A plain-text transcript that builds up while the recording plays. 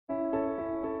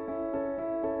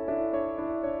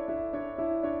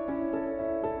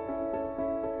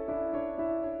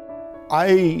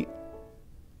I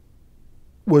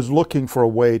was looking for a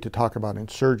way to talk about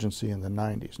insurgency in the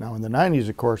 90s. Now in the 90s,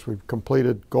 of course, we've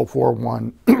completed Gulf War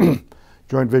I,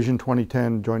 Joint Vision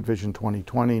 2010, Joint Vision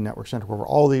 2020, Network Centric Warfare.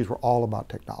 All these were all about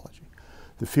technology.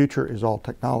 The future is all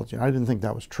technology. And I didn't think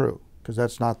that was true, because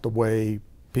that's not the way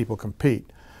people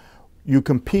compete. You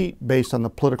compete based on the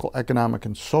political, economic,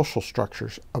 and social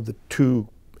structures of the two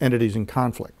entities in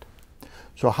conflict.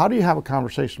 So how do you have a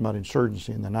conversation about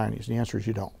insurgency in the 90s? The answer is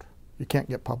you don't. You can't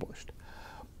get published.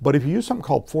 But if you use something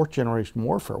called fourth generation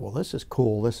warfare, well, this is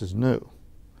cool, this is new.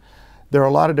 There are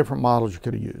a lot of different models you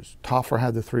could have used. Toffler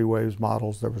had the three waves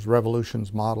models, there was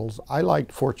revolutions models. I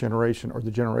liked fourth generation, or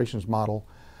the generations model,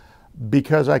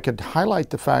 because I could highlight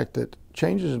the fact that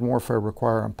changes in warfare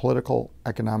require political,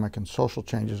 economic, and social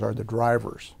changes are the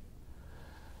drivers.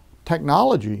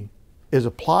 Technology is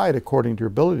applied according to your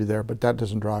ability there, but that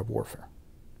doesn't drive warfare.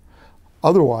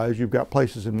 Otherwise, you've got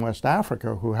places in West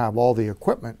Africa who have all the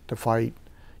equipment to fight,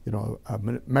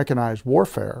 mechanized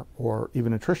warfare or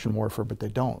even attrition warfare, but they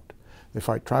don't. They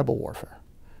fight tribal warfare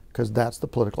because that's the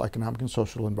political, economic, and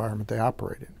social environment they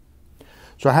operate in.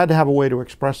 So I had to have a way to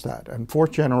express that. And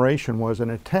fourth generation was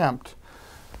an attempt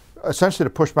essentially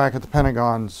to push back at the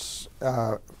Pentagon's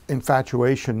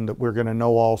infatuation that we're going to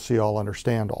know all, see all,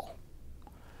 understand all.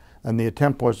 And the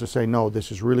attempt was to say, no,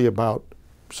 this is really about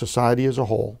society as a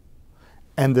whole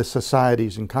and the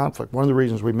societies in conflict. One of the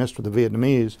reasons we missed with the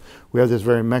Vietnamese, we have this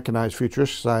very mechanized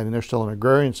futuristic society, and they're still an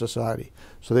agrarian society.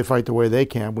 So they fight the way they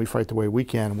can, we fight the way we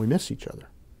can, and we miss each other.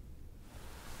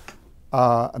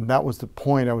 And that was the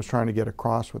point I was trying to get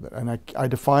across with it. And I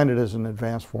define it as an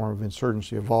advanced form of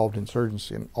insurgency, evolved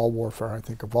insurgency, and all warfare, I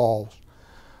think, evolves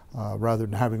rather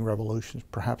than having revolutions.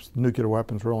 Perhaps nuclear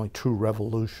weapons were only true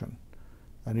revolution,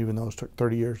 and even those took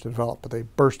 30 years to develop, but they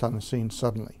burst on the scene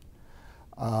suddenly.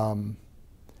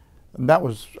 And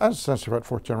that's essentially what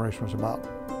fourth generation was about.